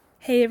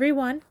Hey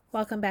everyone,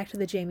 welcome back to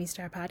the Jamie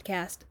Star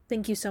Podcast.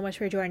 Thank you so much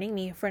for joining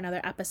me for another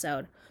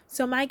episode.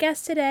 So my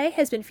guest today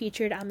has been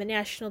featured on the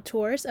national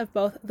tours of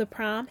both The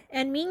Prom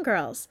and Mean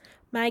Girls.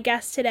 My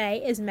guest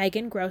today is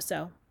Megan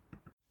Grosso.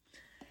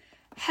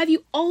 Have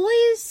you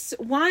always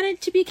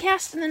wanted to be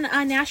cast in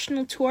a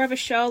national tour of a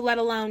show, let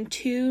alone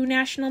two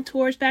national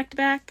tours back to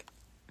back?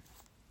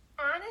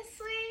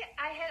 Honestly,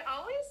 I had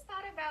always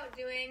thought about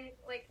doing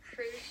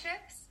cruise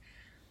ships,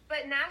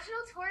 but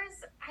national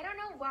tours, I don't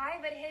know why,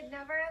 but it had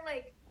never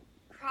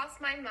crossed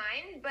my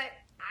mind. But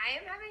I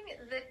am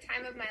having the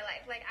time of my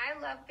life. I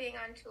love being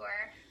on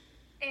tour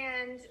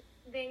and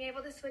being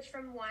able to switch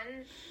from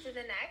one to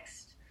the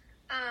next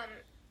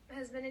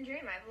has been a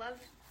dream. I've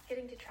loved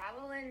getting to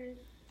travel and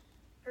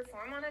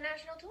perform on a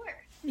national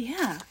tour.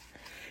 Yeah.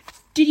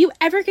 Did you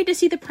ever get to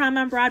see The Prom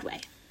on Broadway?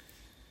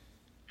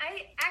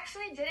 I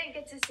actually didn't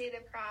get to see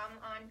The Prom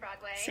on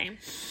Broadway. Same.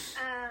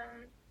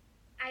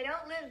 I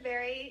don't live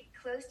very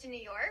close to New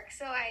York,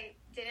 so I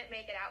didn't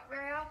make it out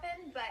very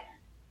often, but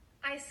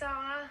I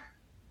saw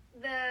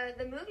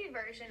the movie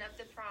version of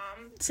The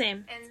Prom.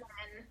 Same. And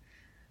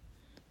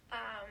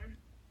then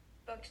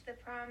booked the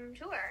prom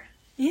tour.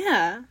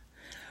 Yeah.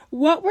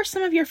 What were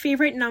some of your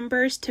favorite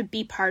numbers to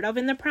be part of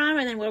in The Prom,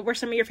 and then what were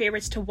some of your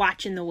favorites to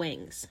watch in the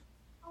wings?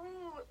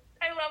 Ooh,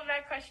 I love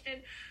that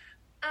question.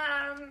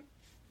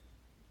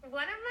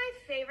 One of my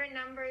favorite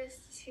numbers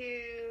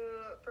to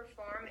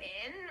perform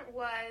in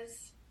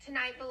was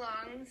Tonight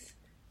Belongs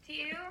to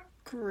You.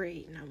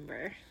 Great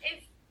number.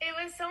 It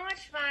was so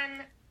much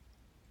fun.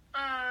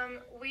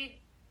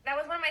 That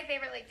was one of my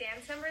favorite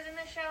dance numbers in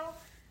the show.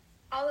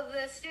 All of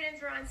the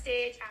students were on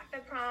stage at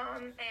the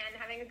prom and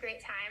having a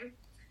great time.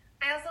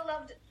 I also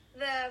loved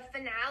the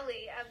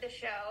finale of the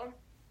show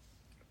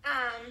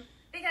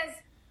because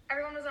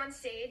everyone was on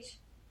stage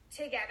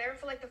together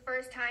for the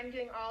first time,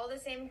 doing all the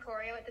same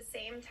choreo at the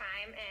same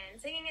time and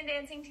singing and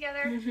dancing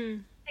together.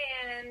 Mm-hmm.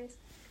 And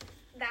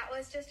that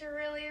was just a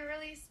really,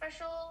 really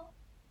special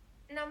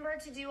number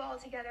to do all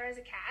together as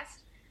a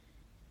cast.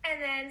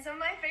 And then some of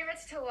my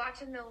favorites to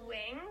watch in the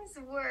wings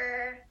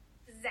were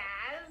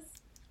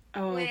Zaz.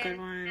 Oh, when good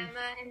one.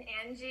 Emma and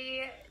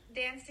Angie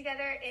danced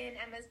together in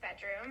Emma's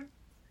bedroom.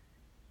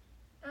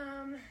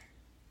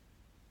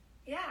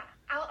 Yeah,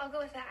 I'll go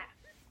with that.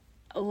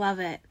 Love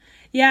it.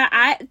 Yeah,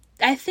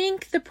 I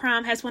think The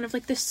Prom has one of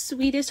the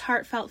sweetest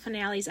heartfelt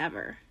finales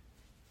ever.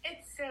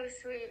 It's so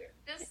sweet.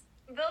 Just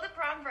build a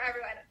prom for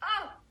everyone.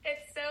 Oh,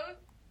 it's so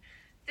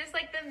just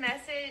the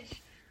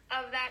message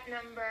of that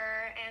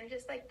number and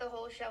just the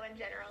whole show in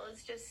general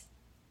is just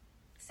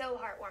so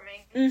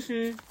heartwarming.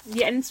 Mm-hmm.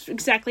 Yeah, and it's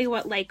exactly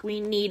what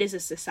we need as a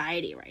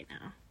society right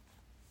now.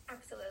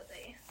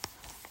 Absolutely.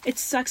 It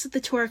sucks that the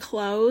tour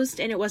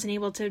closed and it wasn't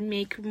able to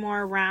make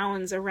more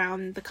rounds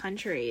around the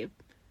country.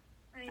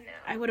 I know.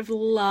 I would have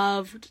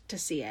loved to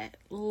see it.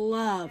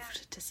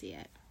 To see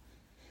it.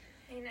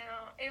 I know.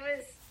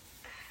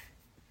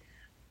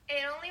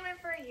 It only went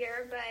for a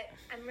year, but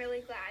I'm really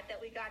glad that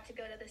we got to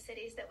go to the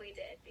cities that we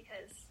did,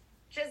 because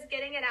just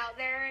getting it out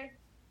there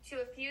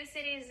to a few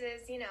cities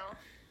is,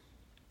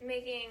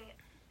 making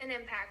an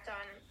impact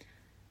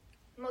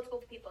on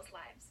multiple people's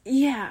lives.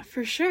 Yeah,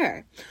 for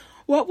sure.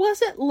 What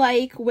was it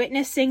like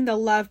witnessing the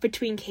love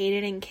between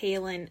Kaden and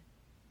Kaylin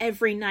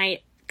every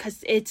night?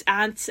 Because it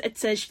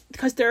says,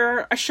 because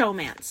they're a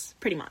showmance,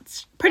 pretty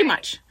much.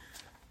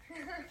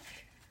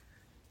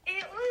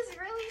 It was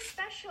really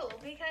special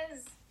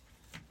because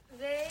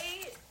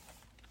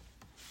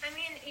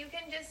you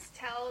can just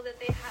tell that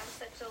they have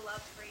such a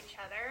love for each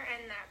other,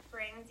 and that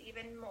brings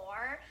even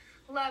more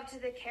love to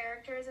the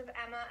characters of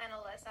Emma and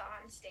Alyssa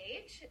on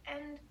stage.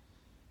 And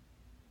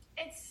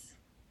it's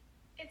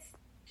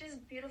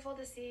just beautiful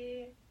to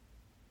see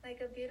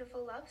a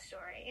beautiful love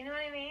story. You know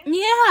what I mean?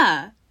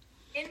 Yeah.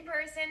 In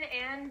person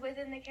and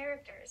within the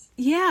characters.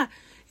 Yeah.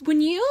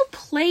 When you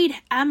played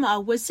Emma,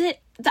 was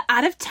it the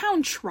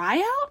out-of-town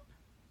tryout?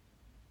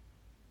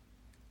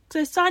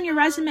 Because I saw on your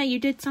resume you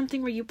did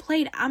something where you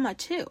played Emma,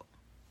 too.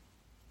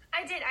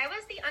 I did. I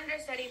was the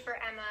understudy for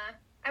Emma.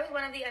 I was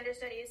one of the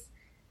understudies.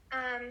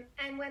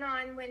 And went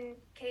on when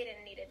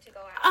Kaden needed to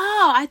go out.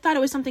 Oh, I thought it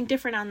was something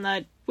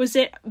different was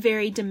it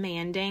very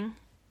demanding?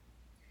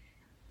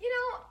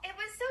 It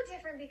was so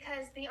different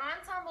because the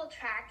ensemble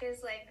track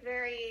is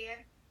very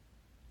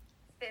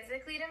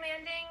physically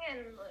demanding and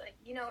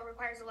it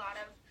requires a lot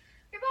of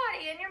your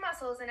body and your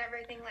muscles and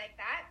everything like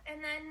that.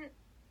 And then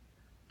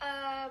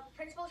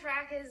principal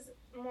track is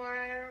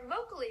more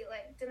vocally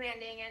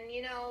demanding, and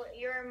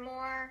you're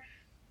more,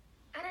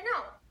 I don't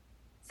know.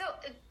 So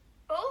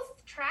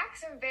both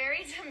tracks are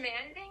very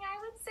demanding, I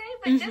would say,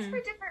 but just for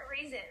different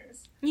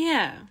reasons.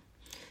 Yeah.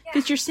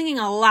 Because you're singing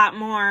a lot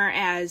more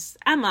as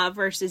Emma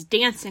versus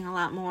dancing a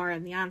lot more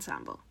in the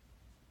ensemble.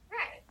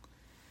 Right.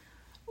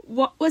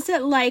 What was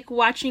it like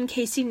watching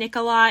Casey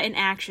Nicola in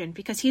action?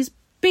 Because he's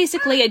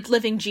basically a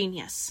living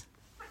genius.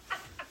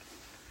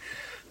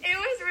 It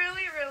was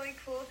really, really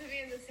cool to be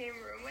in the same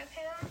room with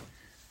him.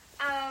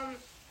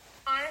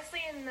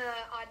 Honestly, in the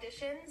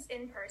auditions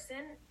in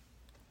person,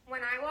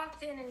 when I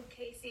walked in and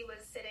Casey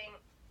was sitting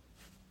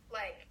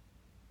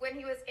when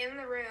he was in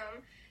the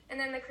room, and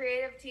then the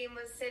creative team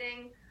was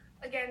sitting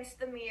against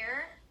the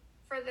mirror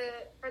for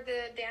the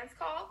dance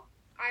call,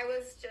 I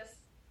was just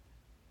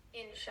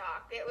in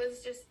shock. It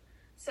was just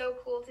so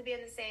cool to be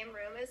in the same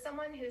room as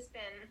someone who's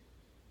been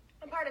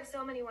a part of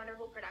so many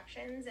wonderful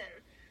productions,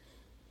 and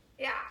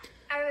yeah,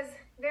 I was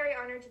very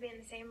honored to be in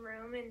the same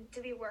room and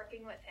to be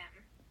working with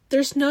him.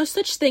 There's no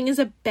such thing as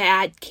a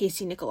bad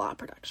Casey Nicholaw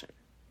production.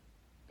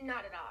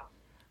 Not at all.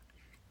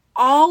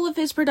 All of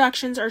his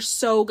productions are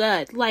so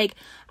good. Like,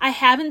 I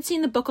haven't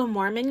seen the Book of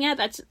Mormon yet.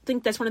 I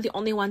think that's one of the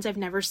only ones I've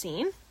never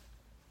seen.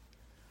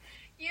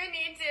 You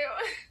need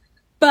to.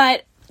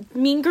 But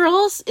Mean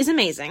Girls is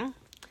amazing.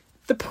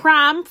 The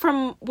Prom,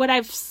 from what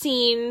I've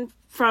seen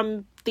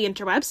from the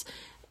interwebs,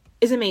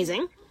 is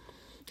amazing.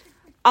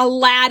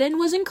 Aladdin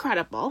was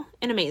incredible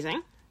and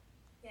amazing.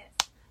 Yes.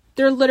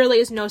 There literally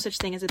is no such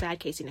thing as a bad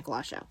Casey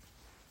Nicholaw show.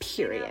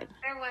 Period.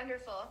 They're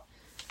wonderful.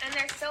 And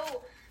they're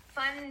so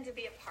fun to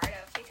be a part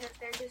of because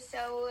they're just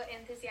so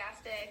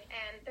enthusiastic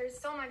and there's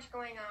so much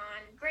going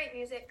on. Great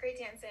music, great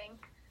dancing.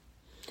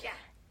 Yeah.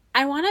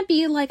 I want to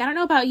be like, I don't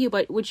know about you,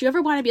 but would you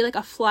ever want to be like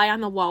a fly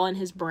on the wall in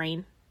his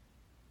brain?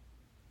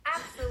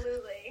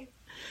 Absolutely.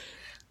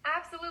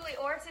 Absolutely.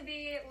 Or to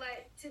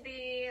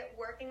be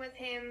working with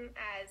him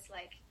as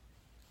like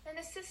an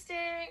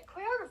assistant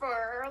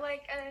choreographer or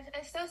like an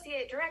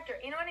associate director.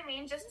 You know what I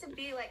mean? Just to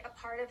be like a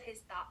part of his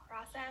thought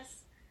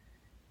process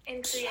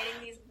in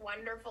creating these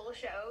wonderful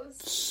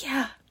shows.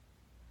 Yeah.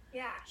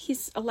 Yeah.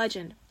 He's a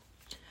legend.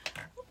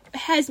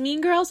 Has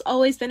Mean Girls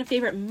always been a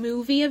favorite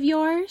movie of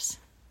yours?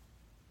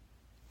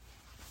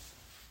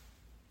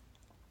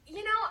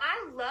 You know,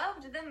 I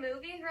loved the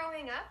movie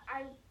growing up.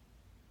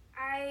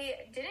 I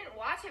didn't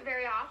watch it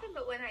very often,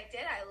 but when I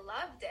did, I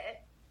loved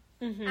it.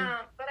 Mm-hmm.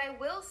 But I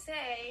will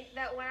say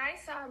that when I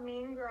saw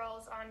Mean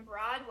Girls on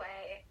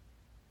Broadway,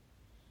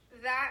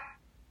 that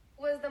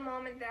was the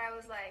moment that I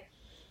was like,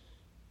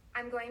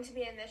 I'm going to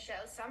be in this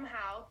show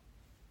somehow,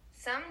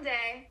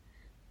 someday,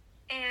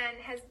 and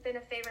has been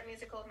a favorite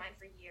musical of mine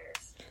for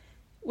years.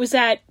 Was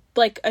that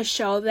like a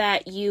show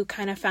that you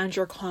kind of found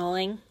your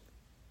calling?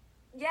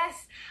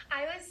 Yes.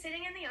 I was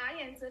sitting in the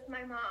audience with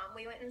my mom.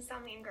 We went and saw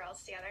Mean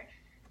Girls together.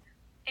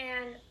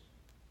 And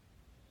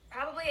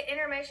probably at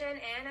intermission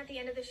and at the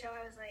end of the show,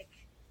 I was like,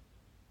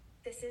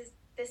 this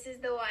is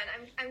the one.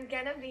 I'm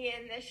gonna be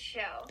in this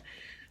show.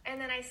 And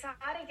then I saw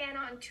it again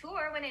on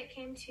tour when it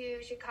came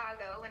to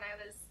Chicago, when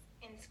I was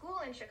in school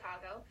in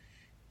Chicago,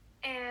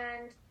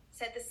 and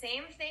said the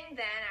same thing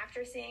then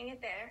after seeing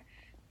it there.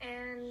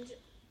 And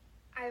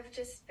I've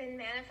just been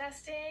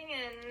manifesting,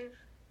 and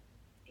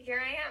here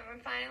I am. I'm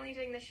finally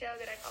doing the show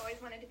that I've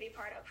always wanted to be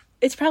part of.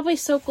 It's probably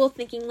so cool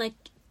thinking, like,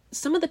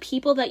 some of the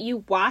people that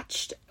you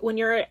watched when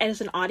you're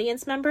as an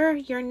audience member,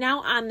 you're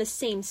now on the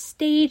same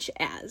stage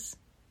as.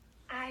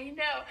 I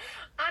know.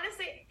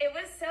 Honestly, it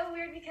was so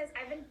weird because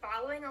I've been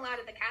following a lot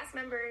of the cast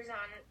members on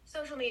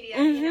social media,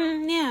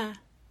 yeah,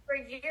 for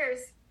years,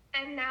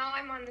 and now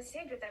I'm on the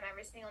stage with them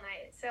every single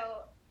night.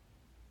 So,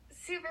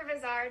 super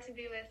bizarre to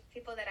be with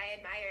people that I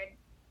admired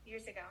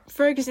years ago.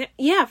 For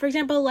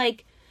example,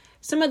 like,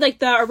 some of, like,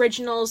 the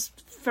originals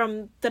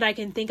from that I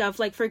can think of,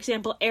 like, for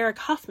example, Eric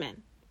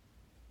Huffman.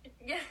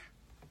 Yeah.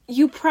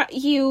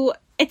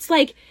 It's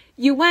like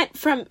you went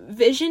from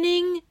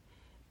visioning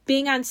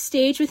being on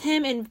stage with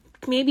him and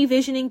maybe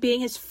visioning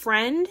being his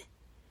friend,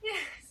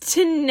 yes,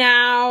 to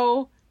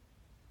now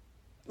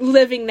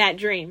living that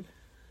dream.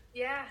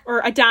 Yeah.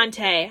 Or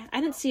Adante.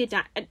 I didn't see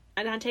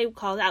Adante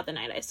called out the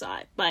night I saw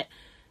it, but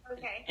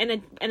okay.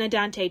 And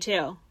Adante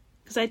too,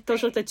 because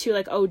those are the two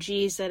like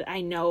OGs that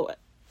I know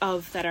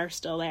of that are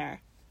still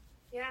there.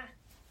 Yeah.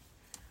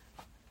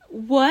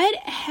 What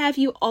have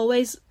you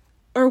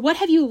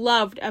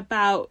loved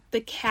about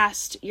the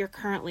cast you're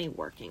currently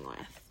working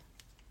with?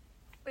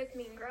 With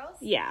Mean Girls?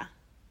 Yeah.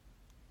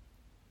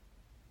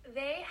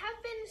 They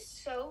have been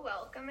so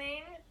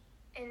welcoming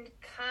and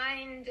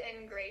kind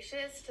and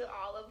gracious to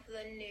all of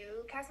the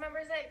new cast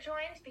members that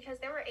joined, because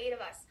there were 8 of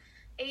us,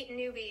 8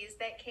 newbies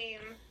that came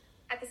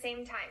at the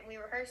same time. We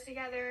rehearsed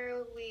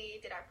together, we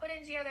did our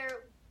put-in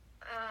together.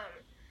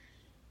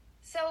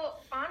 So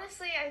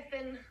honestly, I've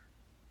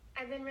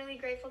been really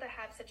grateful to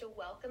have such a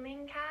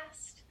welcoming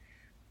cast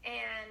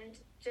and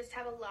just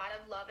have a lot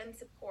of love and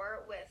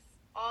support with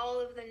all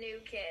of the new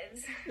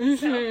kids. Mm-hmm.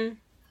 So,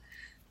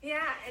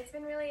 yeah, it's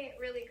been really,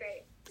 really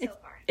great so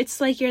far.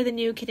 It's like you're the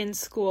new kid in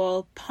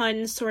school,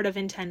 pun sort of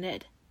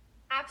intended.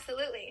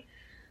 Absolutely.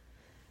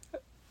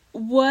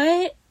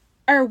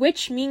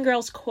 Which Mean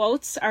Girls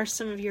quotes are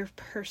some of your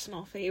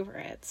personal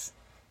favorites?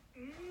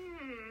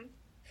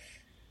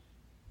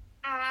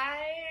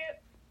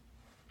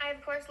 I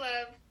of course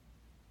love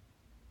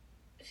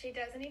 "She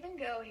Doesn't Even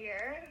Go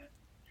Here."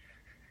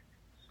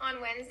 On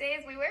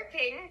Wednesdays, we wear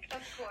pink,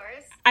 of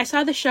course. I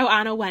saw the show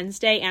on a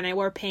Wednesday, and I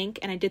wore pink,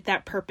 and I did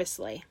that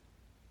purposely.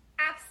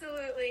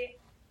 Absolutely.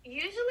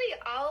 Usually,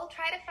 I'll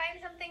try to find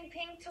something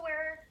pink to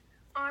wear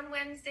on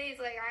Wednesdays.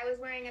 Like, I was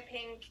wearing a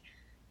pink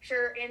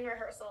shirt in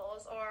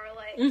rehearsals, or,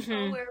 like,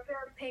 I'll wear a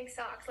pair of pink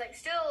socks. Like,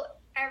 still,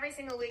 every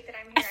single week that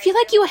I'm here. I feel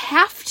like you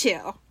have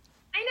to.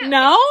 I know.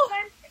 No?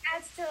 It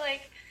adds to,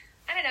 like,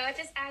 I don't know, it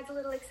just adds a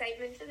little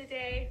excitement to the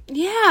day.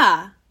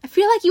 Yeah. I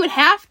feel like you would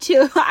have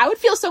to. I would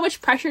feel so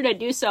much pressure to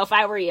do so if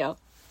I were you.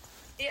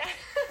 Yeah.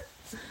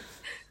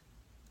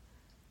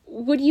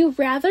 Would you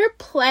rather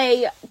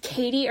play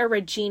Katie or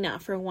Regina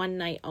for one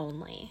night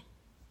only?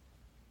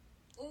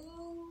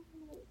 Ooh.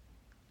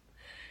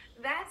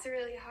 That's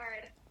really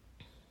hard.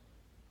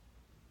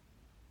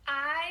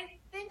 I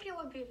think it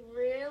would be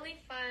really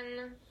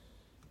fun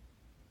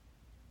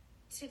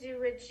to do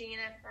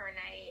Regina for a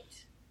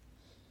night.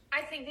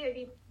 I think they would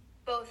be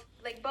both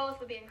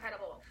would be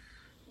incredible.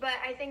 But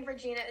I think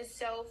Regina is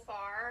so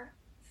far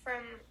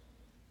from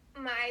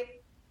my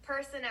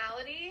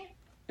personality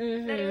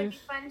that it would be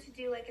fun to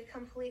do, like, a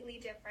completely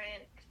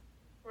different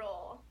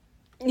role.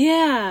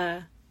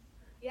 Yeah.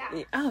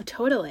 Yeah. Oh,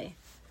 totally.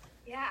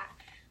 Yeah.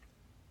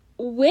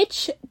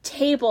 Which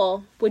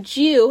table would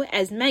you,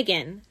 as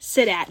Megan,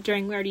 sit at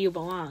during Where Do You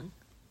Belong?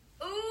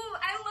 Ooh,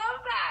 I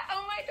love that.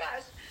 Oh my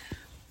gosh.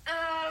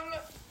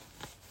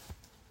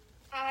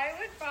 I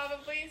would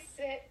probably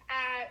sit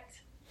at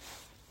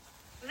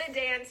the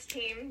dance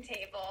team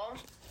table.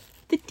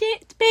 The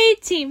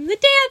debate team, the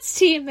dance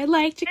team, they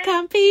like to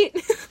compete.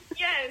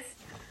 Yes.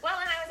 Well,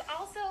 and I was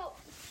also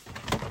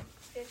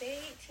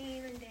debate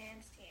team and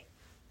dance team.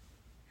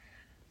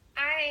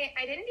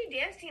 I didn't do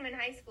dance team in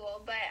high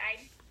school, but I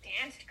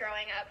danced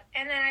growing up.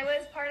 And then I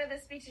was part of the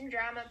speech and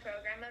drama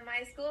program in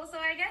my school, so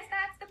I guess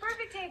that's the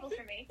perfect table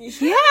for me.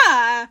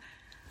 Yeah.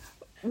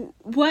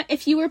 What,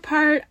 if you were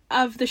part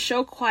of the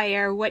show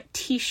choir, what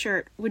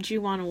t-shirt would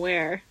you want to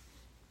wear?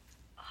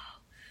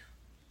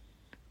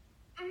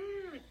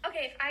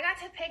 Okay, if I got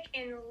to pick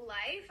in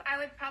life, I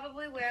would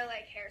probably wear,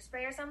 like,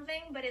 Hairspray or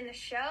something, but in the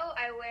show,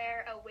 I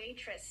wear a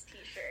Waitress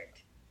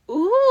t-shirt.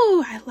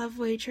 Ooh, I love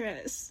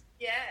Waitress.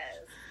 Yes.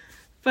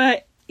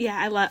 But, yeah,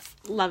 I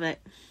love it.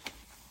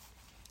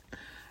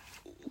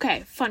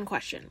 Okay, fun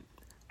question.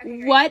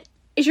 Okay, what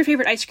is your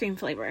favorite ice cream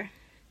flavor?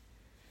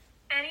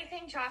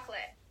 Anything chocolate.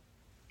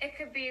 It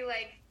could be,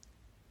 like,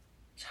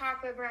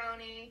 chocolate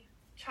brownie,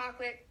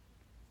 chocolate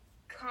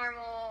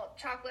caramel,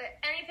 chocolate,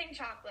 anything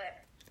chocolate.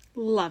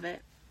 Love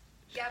it.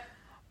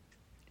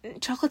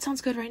 Yep. Chocolate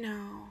sounds good right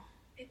now.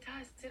 It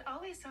does. It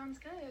always sounds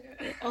good.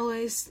 It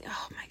always.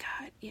 Oh my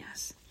god,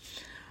 yes.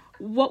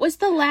 What was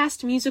the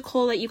last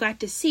musical that you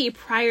got to see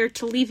prior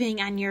to leaving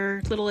on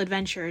your little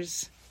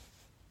adventures?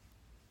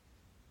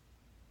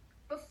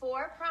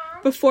 Before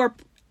prom?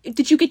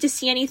 Did you get to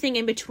see anything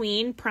in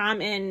between prom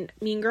and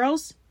Mean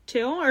Girls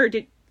too, or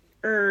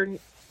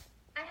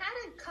I had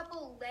a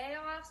couple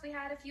layoffs. We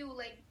had a few,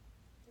 like,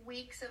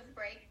 weeks of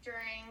break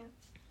during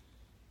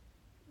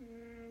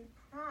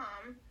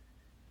prom,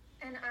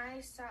 and what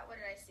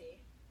did I see?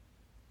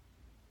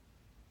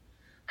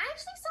 I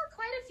actually saw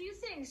quite a few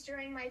things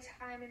during my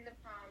time in the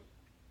prom.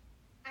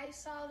 I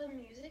saw The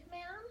Music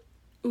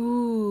Man.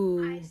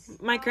 Ooh,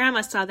 my grandma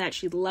saw that.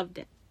 She loved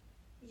it.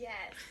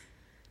 Yes.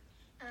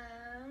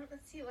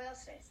 Let's see, what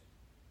else did I see?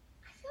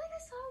 I feel like I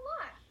saw a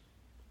lot.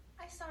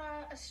 I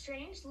saw A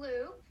Strange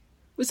Loop.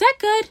 Was that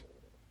good?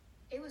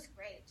 It was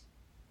great.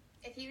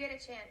 If you get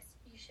a chance,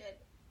 you should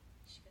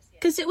go see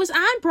it. Because it was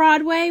on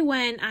Broadway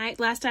when I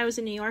was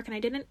in New York, and I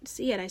didn't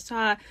see it. I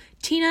saw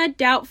Tina,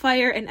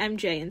 Doubtfire, and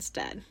MJ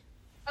instead.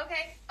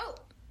 Okay. Oh,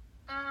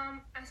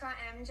 I saw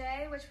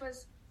MJ, which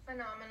was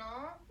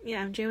phenomenal.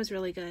 Yeah, MJ was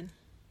really good.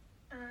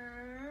 I've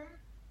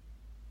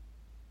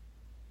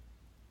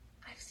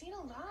seen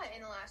a lot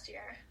in the last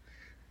year.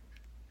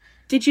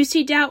 Did you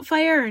see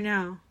Doubtfire or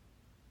no?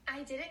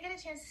 I didn't get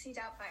a chance to see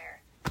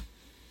Doubtfire.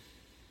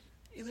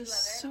 It was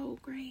so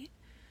great.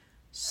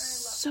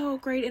 So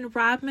great. And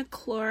Rob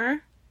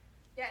McClure.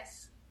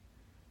 Yes.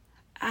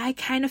 I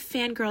kind of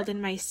fangirled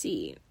in my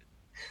seat.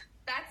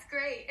 That's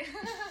great.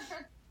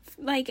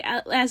 Like,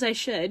 as I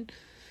should.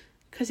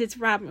 Because it's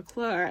Rob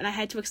McClure. And I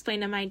had to explain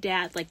to my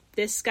dad, like,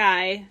 this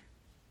guy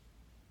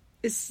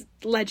is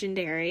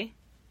legendary.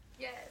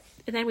 Yes.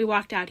 And then we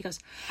walked out. He goes,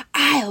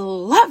 I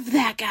love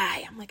that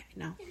guy. I'm like, I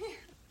know.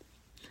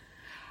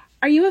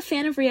 Are you a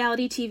fan of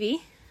reality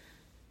TV?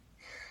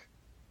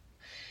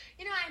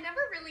 You know, I never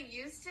really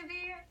used to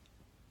be.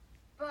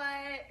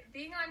 But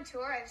being on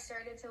tour, I've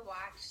started to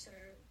watch some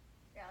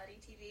reality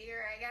TV.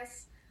 Or I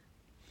guess,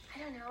 I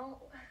don't know.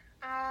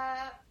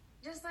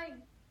 Just like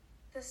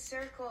The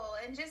Circle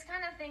and just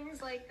kind of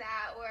things like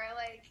that. Where,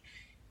 like,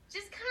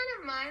 just kind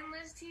of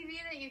mindless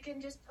TV that you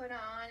can just put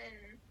on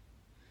and,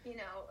 you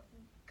know,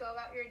 go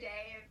about your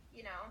day,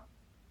 you know.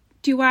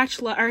 Did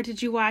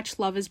you watch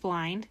Love is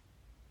Blind?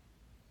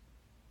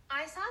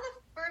 I saw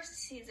the first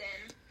season.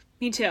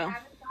 Me too. I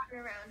haven't gotten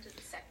around to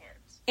the second.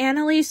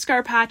 Annalise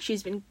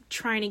Scarpacci's been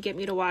trying to get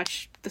me to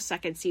watch the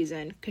second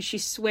season because she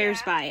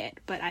swears by it,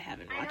 but I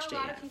haven't watched it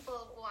yet. I know a lot of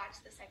people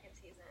watch the second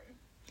season.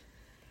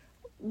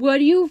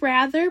 Would you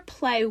rather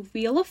play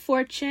Wheel of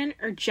Fortune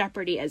or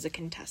Jeopardy as a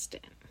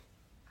contestant?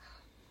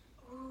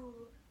 Ooh.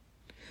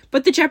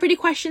 But the Jeopardy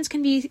questions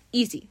can be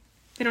easy.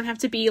 They don't have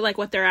to be like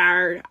what there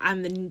are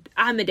on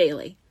the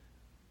daily.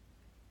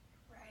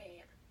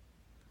 Right.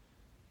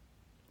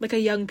 Like a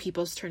young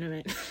people's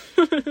tournament.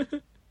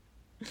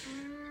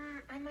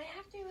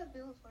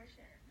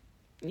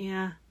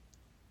 Yeah.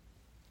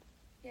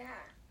 Yeah.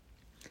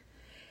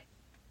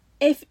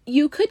 If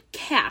you could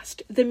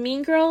cast the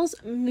Mean Girls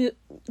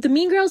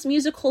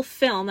musical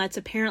film that's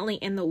apparently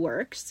in the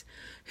works,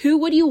 who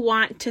would you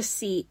want to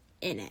see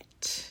in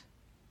it?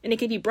 And it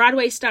could be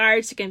Broadway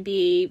stars, it can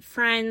be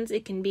friends,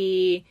 it can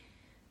be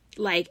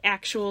like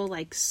actual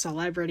like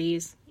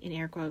celebrities in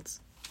air quotes.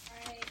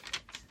 Right.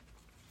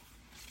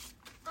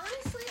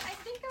 Honestly, I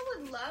think I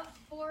would love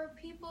for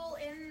people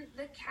in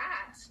the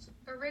cast,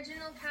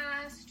 original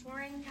cast,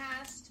 touring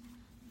cast,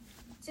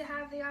 to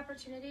have the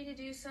opportunity to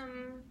do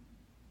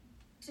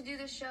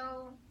the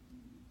show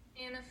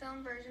in a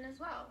film version as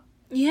well.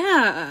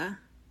 Yeah.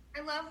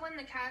 I love when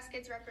the cast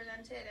gets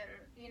represented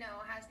and,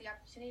 has the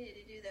opportunity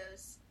to do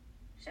those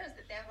shows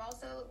that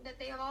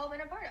they have all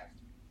been a part of.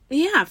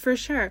 Yeah, for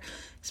sure.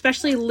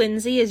 Especially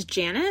Lindsay as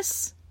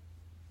Janice.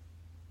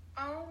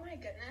 Oh my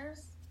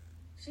goodness.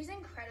 She's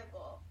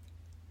incredible.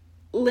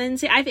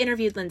 Lindsay, I've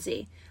interviewed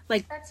Lindsay.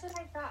 Like, that's what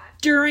I thought.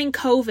 During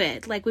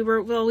COVID, like we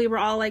were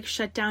all like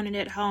shut down and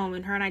at home,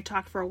 and her and I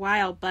talked for a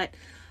while, but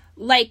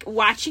like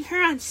watching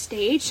her on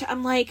stage,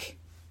 I'm like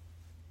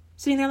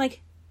sitting there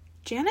like,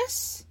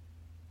 Janice,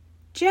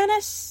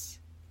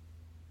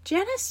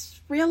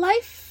 real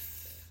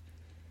life.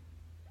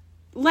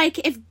 Like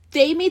if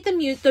they made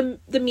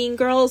the Mean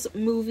Girls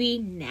movie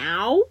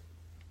now,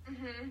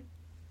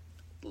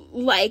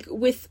 like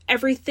with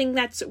everything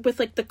that's with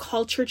like the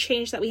culture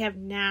change that we have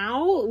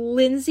now,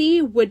 Lindsay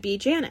would be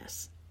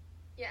Janice.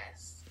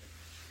 Yes.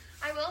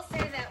 I will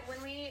say that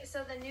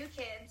the new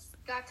kids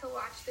got to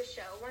watch the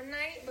show one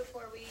night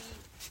before we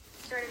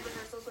started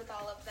rehearsals with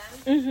all of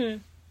them. Mm-hmm.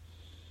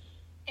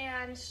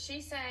 And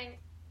she sang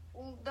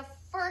the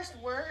first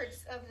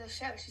words of the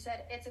show. She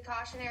said, "It's a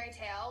cautionary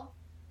tale,"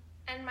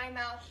 and my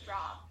mouth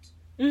dropped.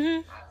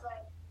 Mm-hmm. I was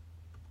like,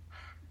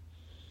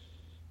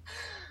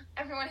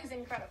 everyone is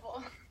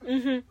incredible.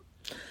 Mm-hmm.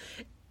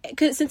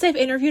 Because since I've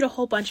interviewed a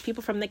whole bunch of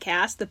people from the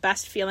cast, the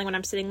best feeling when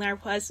I'm sitting there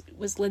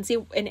was Lindsay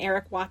and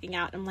Eric walking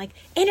out. I'm like,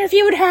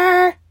 interviewed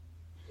her!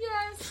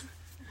 Yes!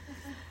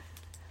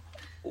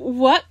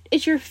 What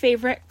is your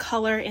favorite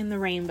color in the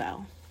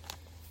rainbow?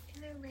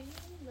 In the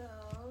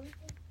rainbow?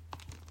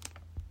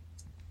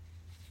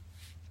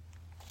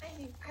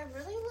 I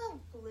really love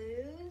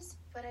blues,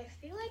 but I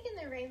feel like in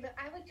the rainbow,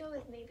 I would go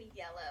with maybe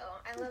yellow.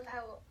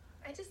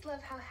 I just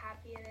love how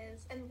happy it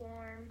is and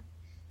warm.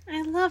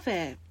 I love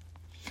it.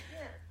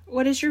 Yeah.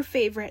 What is your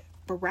favorite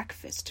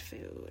breakfast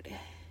food?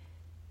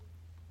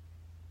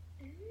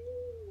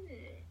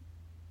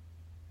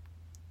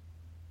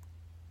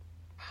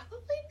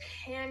 Probably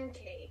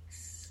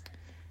pancakes.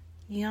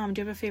 Yum.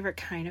 Do you have a favorite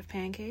kind of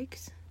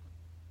pancakes?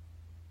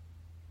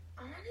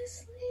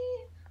 Honestly,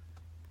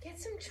 get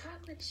some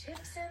chocolate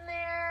chips in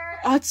there.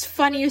 Oh, it's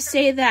funny you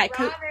say that.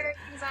 Strawberries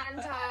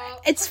on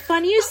top. It's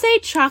funny you say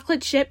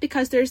chocolate chip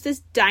because there's this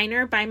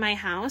diner by my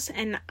house,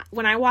 and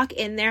when I walk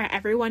in there,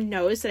 everyone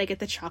knows that I get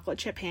the chocolate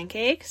chip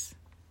pancakes.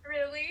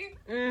 Really?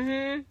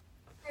 Mm-hmm.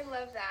 I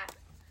love that.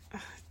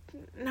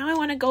 Now I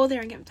want to go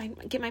there and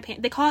get my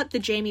They call it the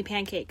Jamie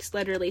pancakes,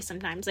 literally,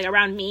 sometimes. Like,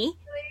 around me.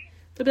 Really?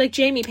 They'll be like,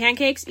 Jamie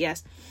pancakes?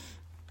 Yes.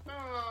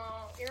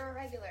 Oh, you're a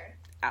regular.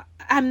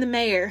 I'm the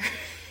mayor.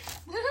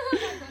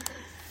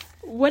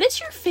 What is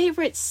your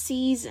favorite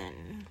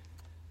season?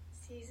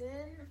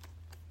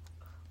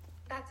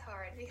 That's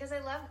hard because I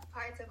love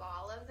parts of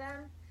all of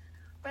them,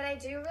 but I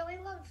do really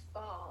love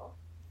fall.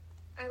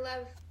 I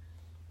love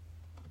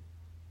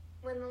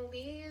when the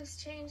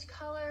leaves change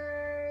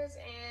colors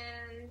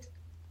and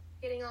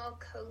getting all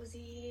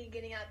cozy,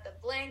 getting out the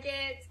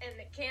blankets and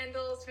the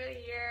candles for the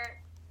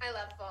year. I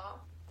love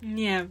fall.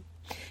 Yeah.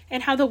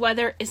 And how the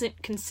weather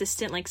isn't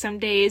consistent. Like, some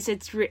days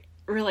it's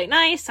really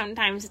nice.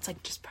 Sometimes it's,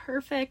 like, just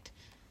perfect.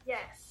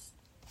 Yes.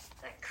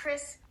 That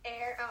crisp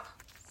air. Oh,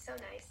 so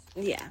nice.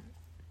 Yeah.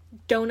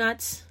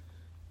 Donuts.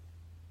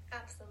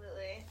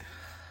 Absolutely.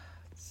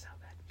 So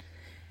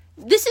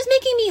good. This is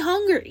making me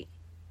hungry.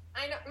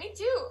 I know. Me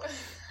too.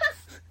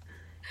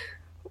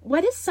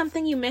 What is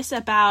something you miss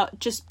about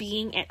just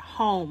being at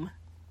home?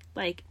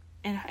 Like,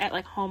 at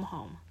like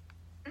home?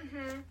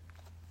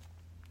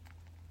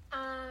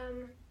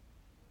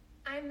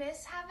 I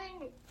miss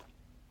having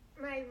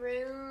my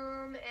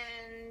room,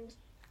 and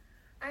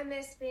I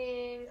miss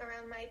being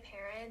around my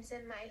parents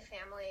and my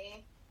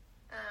family.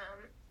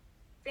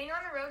 Being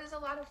on the road is a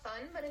lot of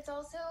fun, but it's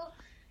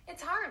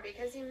hard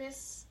because you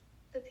miss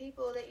the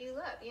people that you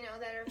love,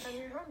 that are from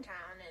your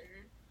hometown,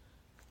 and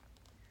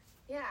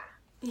yeah.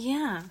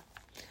 Yeah.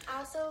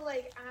 Also,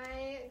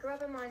 I grew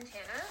up in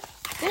Montana,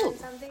 Ooh. and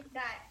something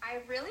that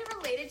I really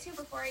related to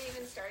before I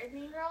even started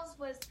Mean Girls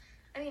was,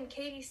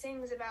 Katie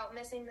sings about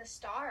missing the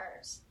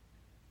stars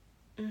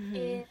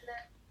in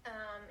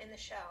the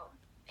show,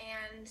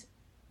 and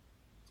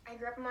I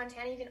grew up in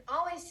Montana. You can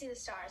always see the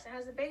stars. It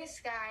has the biggest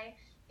sky.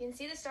 You can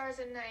see the stars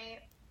at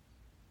night,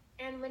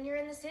 and when you're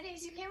in the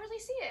cities, you can't really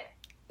see it.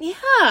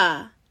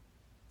 Yeah.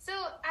 So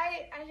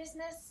I just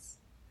miss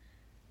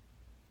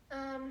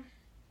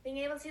being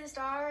able to see the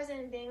stars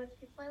and being with the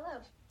people I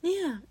love.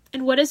 Yeah.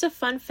 And what is a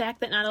fun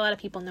fact that not a lot of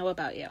people know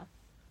about you?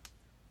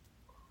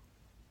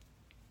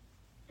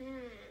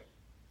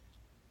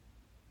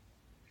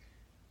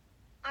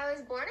 I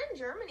was born in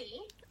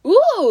Germany.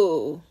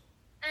 Ooh.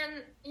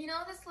 And you know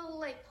this little,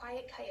 like,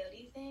 quiet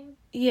coyote thing?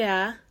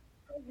 Yeah.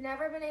 I've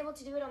never been able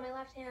to do it on my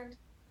left hand.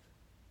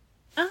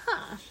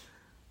 Ah.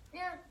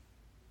 Yeah.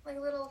 Like a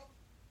little...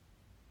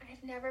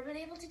 I've never been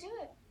able to do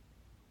it.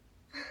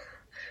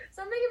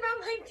 Something about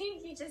my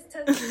pinky just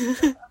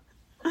doesn't...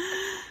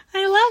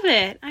 I love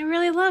it. I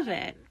really love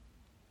it.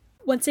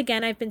 Once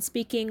again, I've been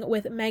speaking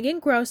with Megan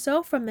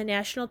Grosso from the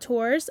national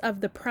tours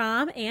of The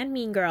Prom and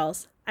Mean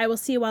Girls. I will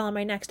see you all on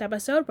my next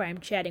episode where I'm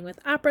chatting with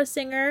opera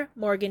singer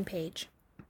Morgan Page.